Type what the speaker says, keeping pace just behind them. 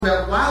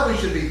about why we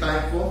should be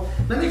thankful.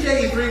 Let me tell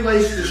you 3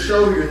 ways to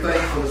show your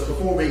thankfulness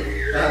before we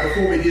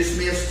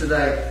dismiss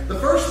today. The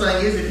first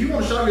thing is, if you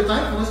want to show your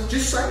thankfulness,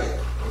 just say it.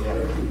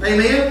 Yeah.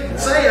 Amen?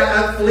 Say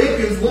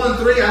Philippians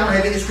 1:3. I don't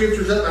have any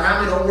scriptures up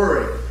behind me, don't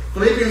worry.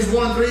 Philippians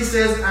 1:3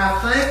 says, I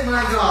thank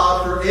my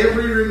God for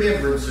every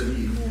remembrance of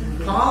you.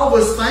 Paul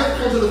was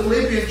thankful to the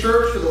Philippian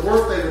church for the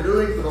work they were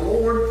doing for the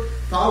Lord.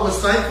 Paul was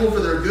thankful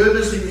for their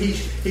goodness.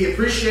 He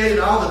appreciated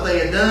all that they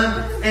had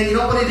done. And you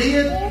know what he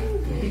did?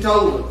 He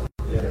told them.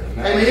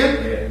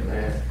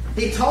 Amen?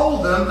 He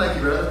told them, thank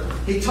you, brother.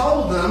 He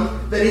told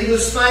them that he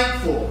was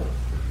thankful.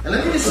 And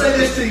let me just say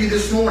this to you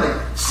this morning.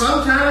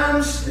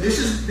 Sometimes, and this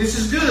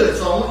is good,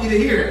 so I want you to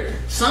hear it.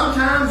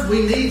 Sometimes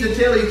we need to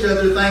tell each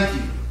other thank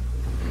you.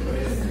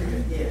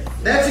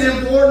 That's an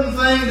important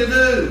thing to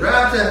do,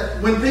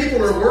 right? When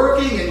people are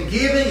working and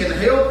giving and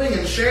helping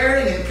and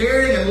sharing and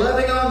caring and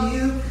loving on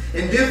you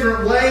in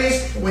different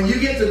ways, when you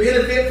get to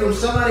benefit from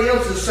somebody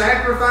else's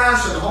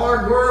sacrifice and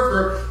hard work,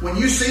 or when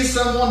you see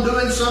someone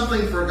doing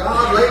something for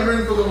God,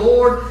 laboring for the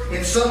Lord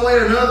in some way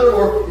or another,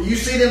 or you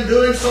see them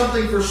doing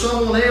something for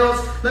someone else,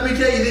 let me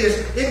tell you this,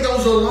 it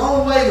goes a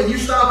long way when you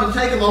stop and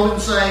take a moment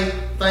and say,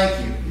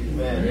 thank you.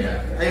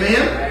 Amen?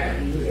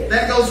 Amen?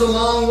 That goes a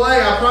long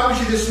way. I promise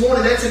you this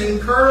morning, that's an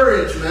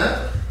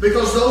encouragement,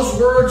 because those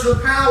words are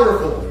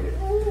powerful.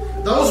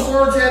 Those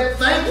words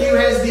thank you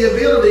has the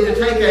ability to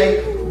take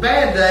a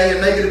bad day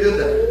and make it a good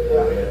day.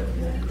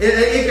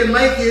 It can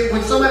make it,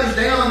 when somebody's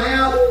down and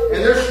out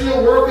and they're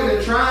still working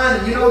and trying,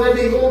 and you know they've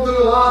been going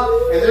through a lot,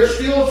 and they're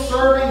still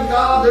serving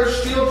God, they're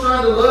still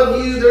trying to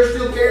love you, they're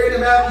still caring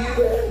about you,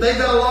 they've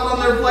got a lot on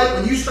their plate.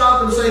 When you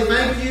stop and say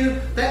thank you,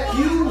 that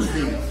fuels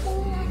them.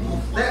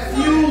 That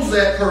fuels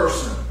that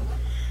person.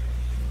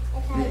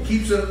 It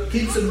keeps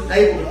them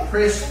able to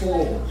press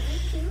forward,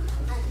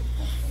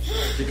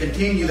 to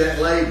continue that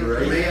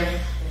labor. Amen?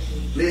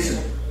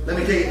 Listen, let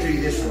me tell it to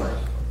you this way.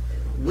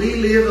 We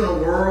live in a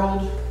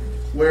world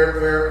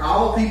where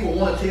all people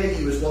want to tell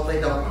you is what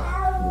they don't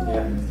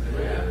like.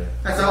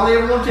 That's all they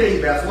ever want to tell you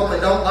about. Is what they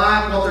don't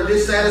like, what they're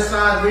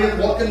dissatisfied with,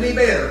 what can be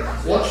better,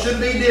 what should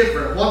be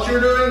different, what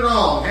you're doing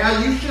wrong,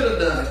 how you should have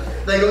done it.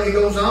 It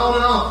goes on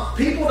and on.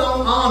 People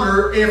don't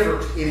honor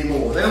effort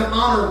anymore. They don't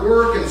honor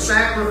work and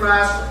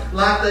sacrifice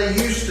like they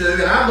used to.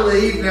 And I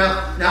believe,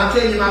 now I'm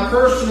telling you my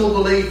personal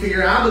belief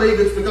here, I believe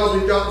it's because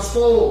we've gotten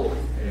spoiled.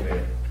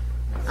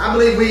 I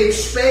believe we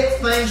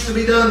expect things to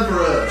be done for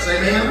us.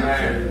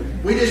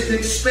 Amen? We just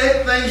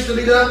expect things to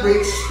be done. We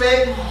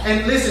expect,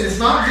 and listen, it's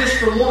not just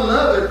for one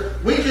another.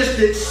 We just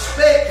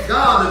expect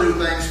God to do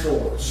things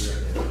for us.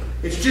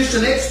 It's just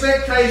an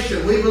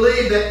expectation. We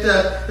believe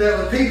that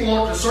when people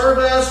ought to serve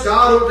us,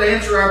 God ought to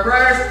answer our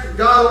prayers,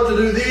 God ought to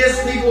do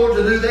this, people ought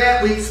to do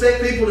that. We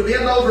expect people to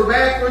bend over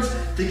backwards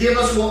to give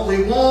us what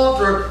we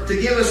want or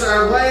to give us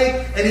our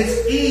way. And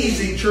it's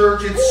easy,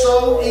 church. It's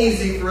so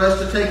easy for us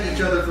to take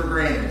each other for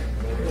granted.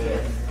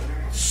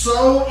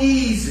 So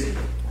easy.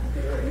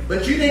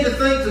 But you need to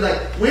think today,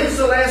 when's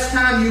the last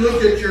time you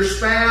looked at your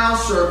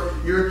spouse or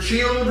your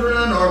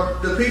children or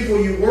the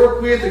people you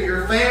work with or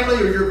your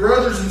family or your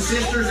brothers and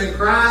sisters in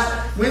Christ?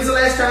 When's the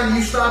last time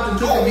you stopped and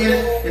took a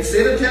minute,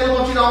 instead of telling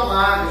what you don't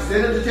like,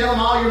 instead of telling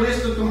all your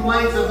list of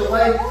complaints of the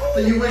way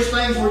that you wish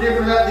things were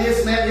different about this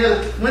and that and the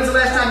other, when's the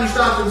last time you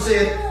stopped and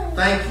said,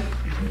 thank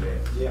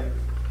you?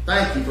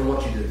 Thank you for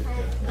what you do.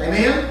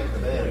 Amen?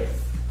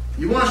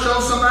 You want to show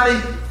somebody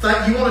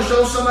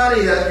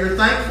your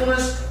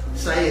thankfulness?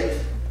 Say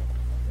it.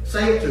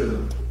 Say it to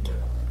them.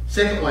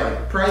 Second way,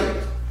 pray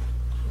it.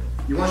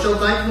 You want to show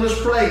thankfulness?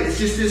 Pray it. It's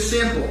just this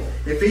simple.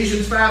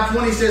 Ephesians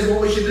 5:20 says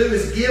what we should do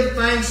is give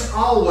thanks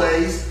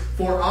always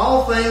for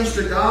all things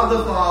to God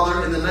the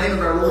Father in the name of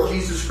our Lord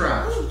Jesus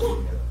Christ.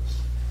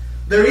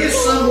 There is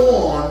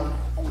someone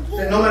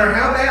that no matter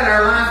how bad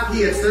our life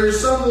gets, there is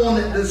someone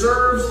that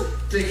deserves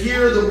to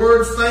hear the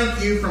words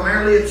thank you from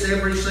our lips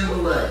every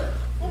single day.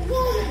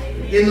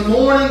 In the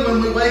morning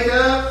when we wake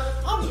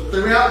up,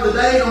 throughout the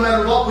day, no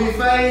matter what we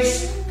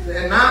face,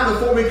 at night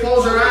before we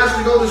close our eyes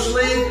to go to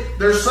sleep,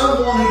 there's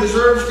someone who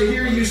deserves to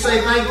hear you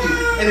say thank you.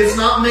 And it's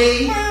not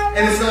me,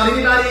 and it's not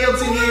anybody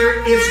else in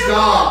here, it's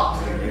God.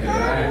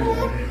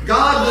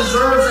 God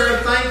deserves our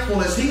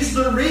thankfulness. He's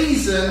the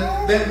reason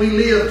that we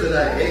live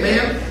today.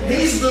 Amen?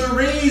 He's the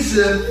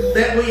reason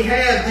that we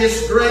have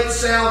this great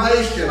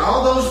salvation.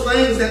 All those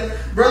things that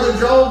Brother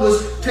Joel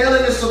was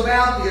telling us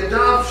about, the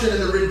adoption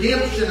and the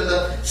redemption and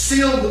the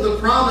sealed with the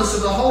promise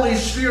of the Holy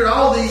Spirit,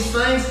 all these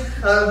things,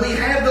 we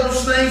have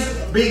those things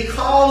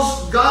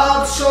because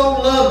God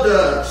so loved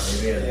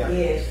us.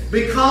 Yes.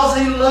 Because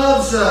He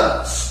loves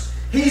us.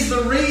 He's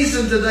the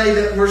reason today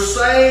that we're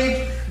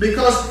saved.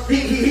 Because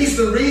He's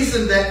the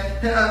reason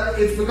that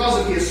it's because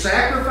of His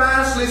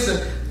sacrifice.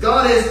 Listen,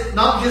 God has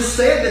not just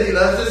said that He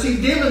loves us,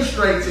 He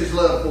demonstrates His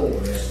love for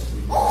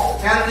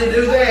us. How did He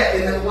do that?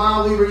 In that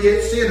while we were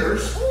yet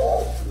sinners,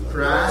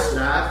 Christ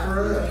died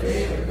for us.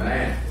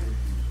 Amen.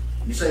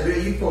 You say,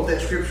 Bill, you quote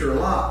that scripture a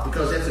lot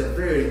because that's a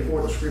very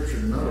important scripture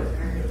to know.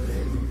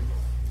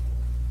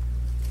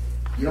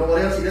 You know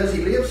what else He does?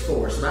 He lives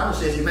for us. The Bible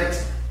says He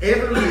makes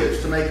ever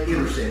lives to make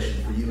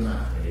intercession for you and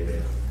I.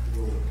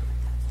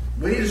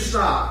 We need to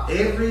stop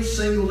every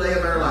single day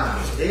of our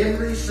lives,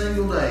 every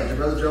single day, to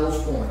Brother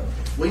Joel's point.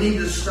 We need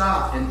to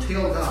stop and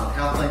tell God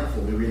how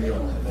thankful we really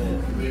are.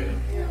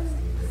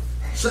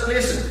 So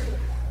listen,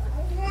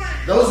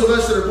 those of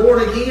us that are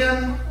born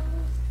again,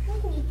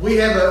 we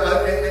have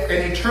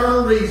an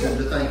eternal reason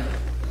to thank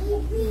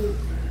Him.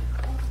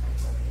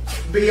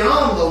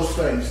 Beyond those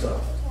things,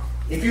 though,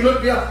 if you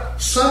look beyond,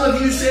 some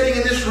of you sitting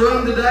in this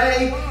room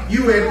today,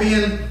 you have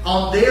been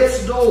on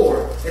death's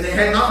door, and it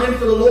had not been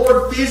for the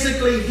Lord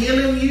physically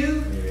healing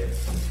you,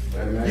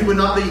 you would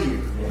not be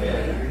here.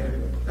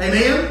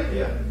 Amen?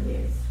 Yeah.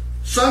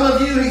 Some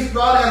of you, He's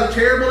brought out a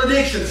terrible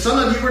addiction. Some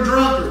of you were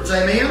drunkards.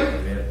 Amen?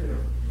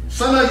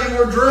 Some of you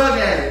were drug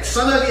addicts.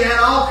 Some of you had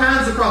all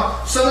kinds of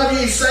problems. Some of you,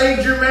 He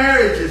saved your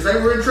marriages. They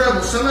were in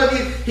trouble. Some of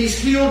you, He's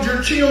healed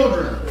your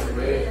children.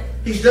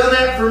 He's done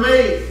that for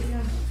me.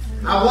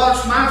 I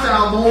watched my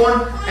child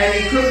born and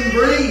he couldn't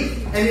breathe.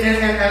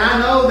 And I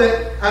know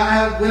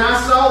that when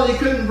I saw that he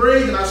couldn't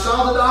breathe and I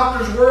saw the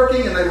doctors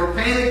working and they were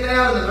panicked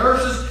out and the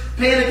nurses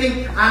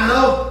panicking, I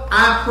know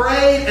I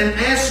prayed and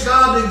asked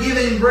God to give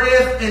him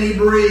breath and he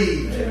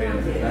breathed.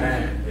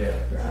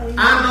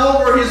 I know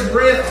where his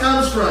breath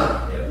comes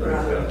from.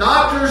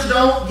 Doctors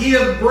don't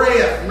give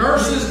breath.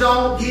 Nurses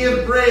don't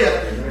give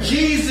breath.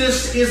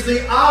 Jesus is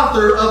the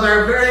author of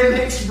our very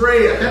next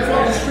breath. That's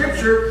what the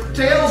Scripture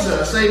tells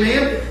us.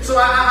 Amen. So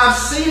I've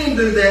seen Him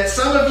do that.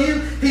 Some of you,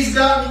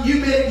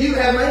 you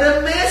have made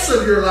a mess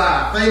of your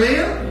life.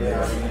 Amen.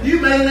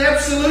 You made an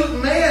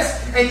absolute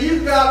mess, and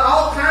you had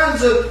all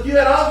kinds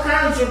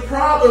of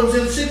problems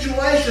and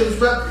situations.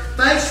 But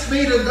thanks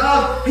be to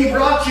God, He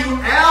brought you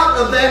out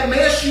of that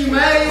mess you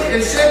made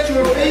and set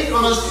your feet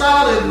on a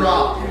solid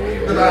rock.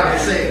 The Bible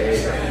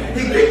says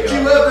He picked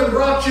you up and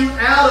brought you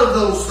out of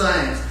those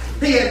things.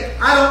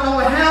 I don't know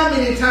how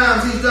many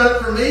times He's done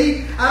it for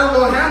me. I don't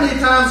know how many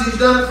times He's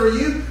done it for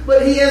you,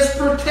 but He has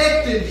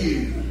protected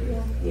you.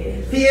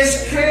 He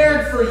has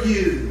cared for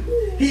you.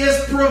 He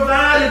has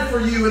provided for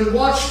you and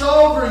watched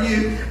over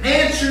you,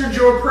 answered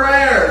your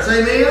prayers.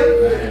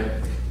 Amen?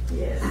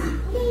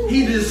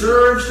 He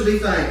deserves to be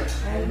thanked.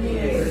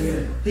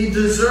 He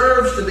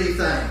deserves to be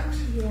thanked.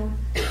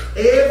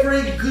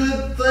 Every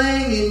good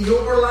thing in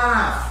your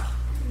life,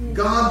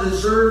 God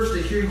deserves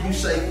to hear you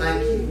say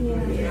thank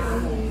you.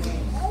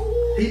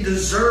 He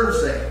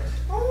deserves that.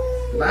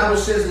 The Bible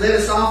says, let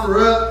us offer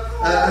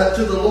up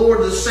to the Lord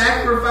the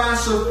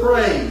sacrifice of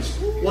praise.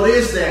 What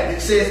is that?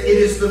 It says, it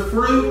is the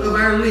fruit of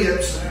our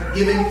lips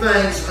giving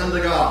thanks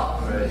unto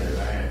God.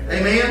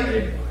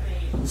 Amen?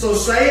 So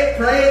say it,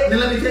 pray it, and then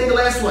let me tell you the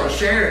last way.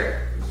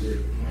 Share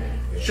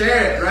it.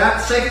 Share it,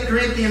 right? 2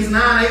 Corinthians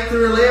 9, 8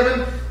 through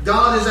 11.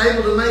 God is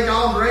able to make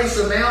all grace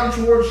abound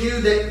towards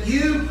you, that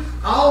you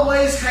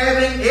always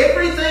having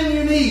everything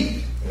you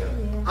need,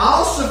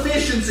 all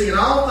sufficiency in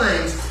all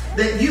things,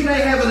 that you may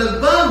have an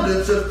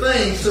abundance of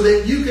things so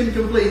that you can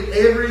complete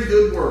every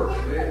good work.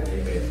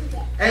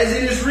 As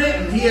it is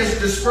written, He has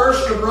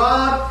dispersed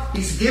abroad,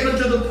 He's given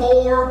to the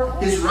poor,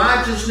 His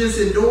righteousness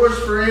endures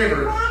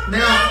forever.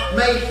 Now,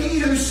 may He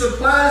who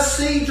supplies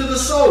seed to the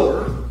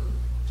sower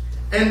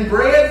and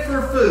bread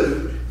for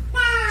food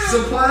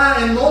supply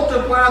and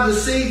multiply the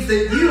seeds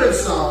that you have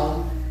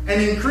sown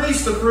and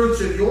increase the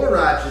fruits of your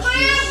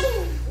righteousness,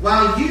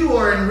 while you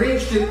are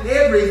enriched in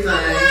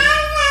everything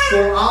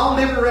for all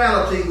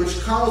liberality,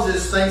 which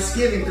causes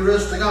thanksgiving through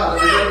us to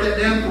God. Let me write that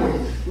down for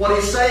you. What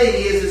He's saying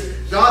is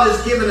God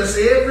has given us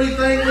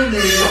everything we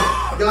need.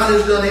 God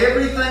has done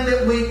everything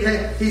that we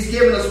have. He's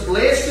given us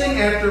blessing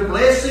after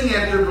blessing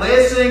after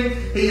blessing.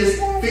 He has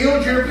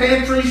filled your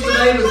pantries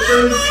today with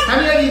food.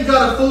 How many of you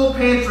got a full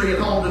pantry at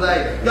home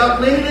today? Got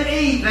plenty to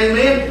eat,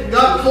 amen?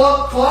 Got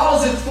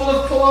closets full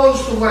of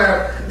clothes to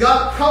wear.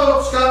 Got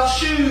coats, got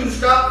shoes,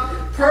 got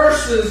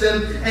purses,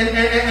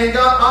 and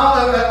got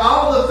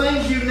all the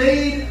things you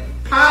need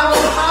piled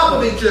on top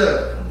of each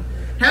other.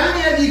 How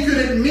many of you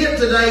could admit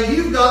today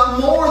you've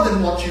got more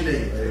than what you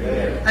need?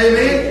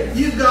 Amen.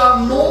 You've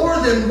got more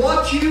than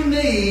what you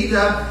need.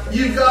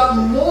 You've got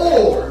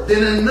more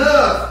than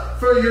enough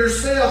for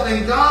yourself.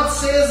 And God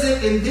says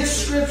it in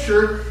this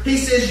Scripture. He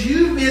says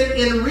you've been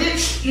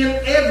enriched in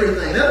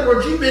everything. In other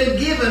words, you've been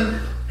given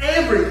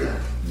everything,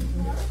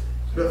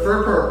 but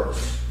for a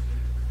purpose.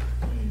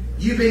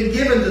 You've been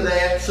given to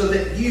that so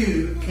that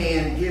you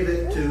can give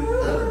it to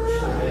others.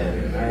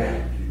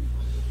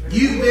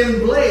 You've been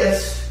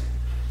blessed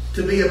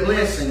to be a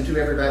blessing to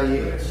everybody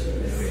else.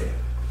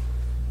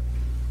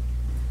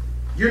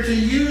 You're to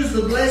use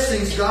the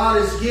blessings God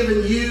has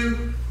given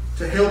you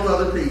to help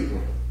other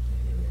people.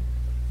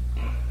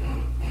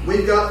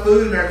 We've got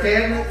food in our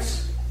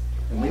cabinets,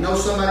 and we know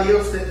somebody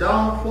else that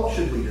don't. What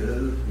should we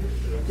do?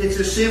 It's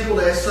as simple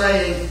as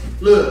saying,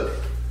 look,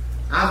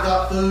 I've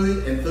got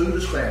food and food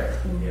to spare.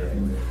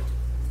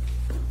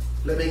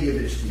 Let me give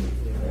this to you.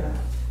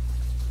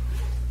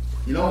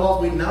 You know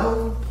what we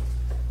know?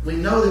 We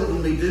know that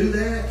when we do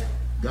that,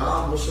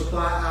 God will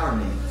supply our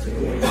needs.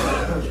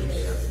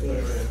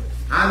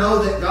 I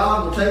know that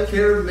God will take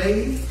care of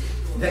me.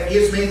 that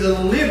gives me the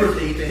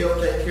liberty to help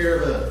take care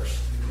of others.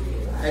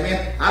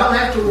 Amen. I don't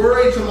have to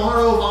worry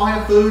tomorrow if I'll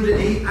have food to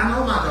eat. I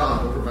know my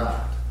God will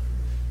provide.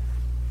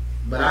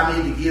 But I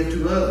need to give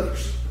to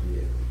others.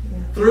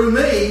 Through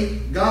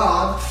me,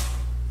 God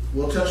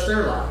will touch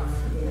their life.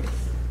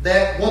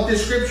 That what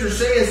this scripture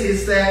says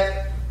is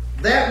that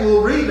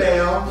will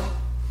rebound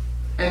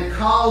and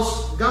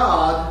cause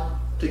God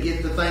to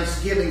get the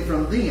thanksgiving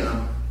from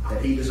them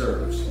that He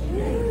deserves.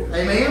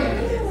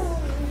 Amen?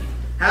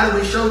 How do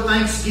we show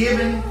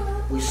thanksgiving?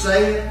 We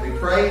say it, we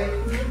pray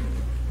it,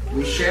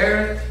 we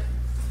share it.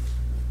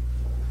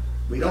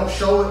 We don't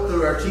show it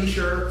through our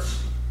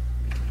t-shirts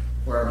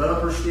or our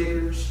bumper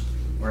stickers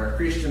or our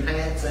Christian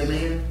hats.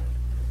 Amen?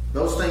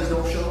 Those things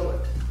don't show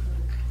it.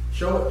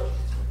 Show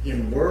it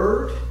in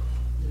word,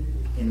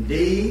 in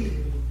deed,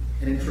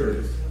 and in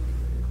truth.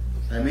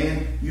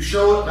 Amen? You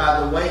show it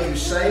by the way you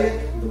say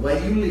it, the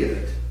way you live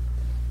it,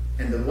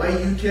 and the way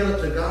you tell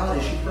it to God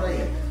as you pray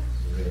it.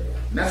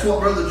 And that's what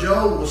Brother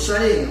Joel was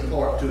saying in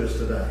part to us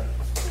today.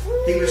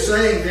 He was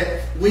saying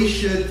that we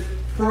should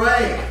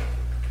pray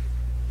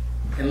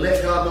and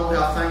let God know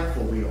how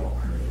thankful we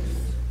are.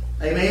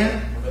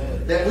 Amen?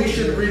 That we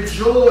should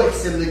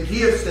rejoice in the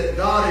gifts that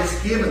God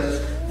has given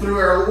us through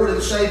our Lord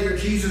and Savior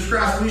Jesus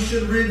Christ. We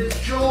should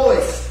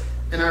rejoice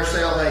in our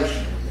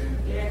salvation.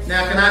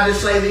 Now, can I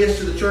just say this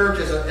to the church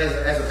as a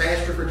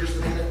pastor for just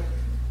a minute?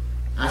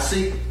 I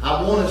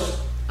want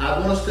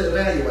us to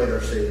evaluate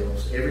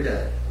ourselves every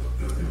day.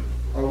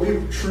 Are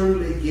we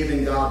truly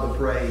giving God the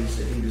praise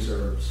that He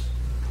deserves?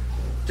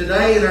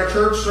 Today in our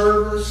church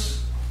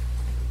service,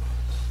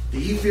 do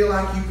you feel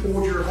like you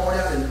poured your heart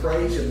out in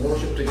praise and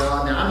worship to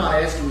God? Now, I'm not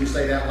asking you to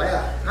say that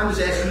loud. I'm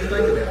just asking you to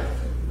think about it.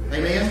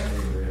 Amen?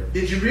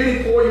 Did you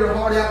really pour your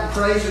heart out in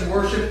praise and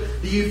worship?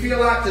 Do you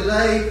feel like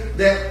today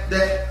that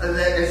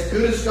as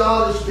good as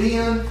God has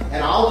been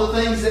and all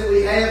the things that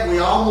we have, we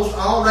almost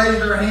all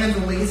raised our hands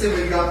when we said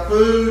we've got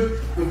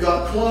food, we've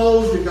got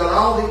clothes, we've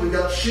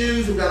got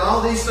shoes, we've got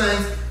all these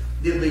things.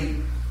 Did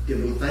we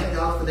thank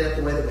God for that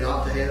the way that we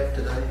ought to have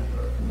today?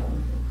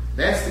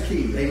 That's the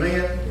key.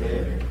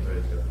 Amen?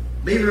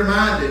 Be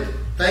reminded,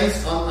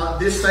 on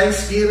this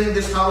Thanksgiving,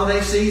 this holiday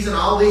season,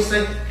 all these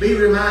things, be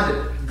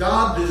reminded,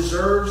 God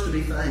deserves to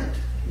be thanked.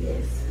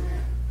 Yes.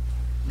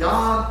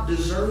 God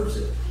deserves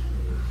it.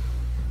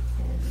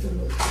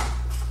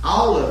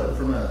 All of it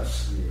from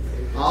us.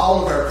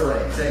 All of our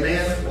praise.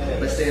 Amen?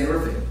 Let's stand to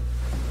our feet.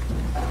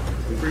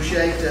 We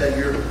appreciate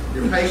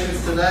your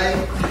patience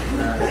today.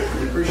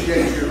 We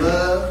appreciate your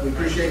love. We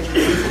appreciate you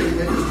visiting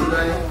with us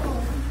today.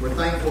 We're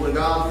thankful to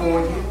God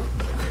for you.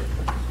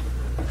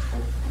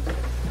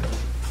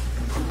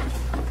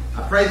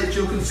 I pray that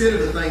you'll consider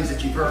the things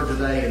that you've heard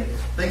today and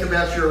think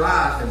about your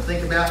life and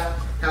think about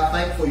how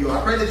thankful you are.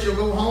 I pray that you'll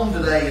go home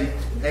today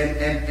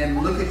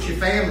and look at your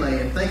family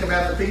and think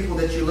about the people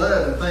that you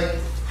love and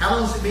think, how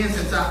long has it been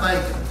since I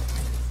thanked them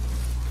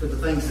for the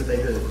things that they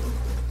do?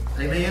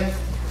 Amen?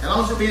 How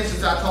long has it been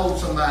since I told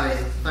somebody,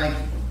 thank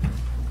you?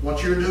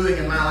 What you're doing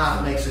in my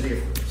life makes a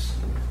difference.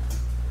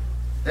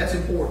 That's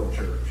important,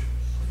 church.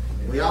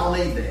 We all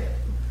need that.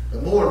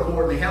 But more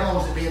importantly, how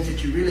long has it been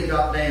since you really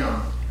got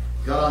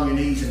on your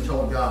knees and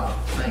told God,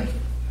 thank you?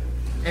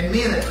 And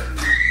meant it.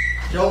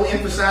 Joel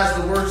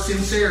emphasized the word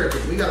sincerity.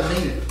 We got to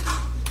mean it.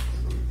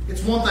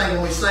 It's one thing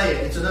when we say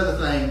it. It's another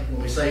thing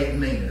when we say it and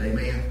mean it.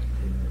 Amen?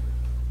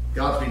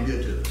 God's been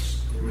good to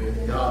us.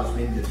 God has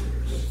been good to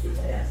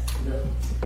us.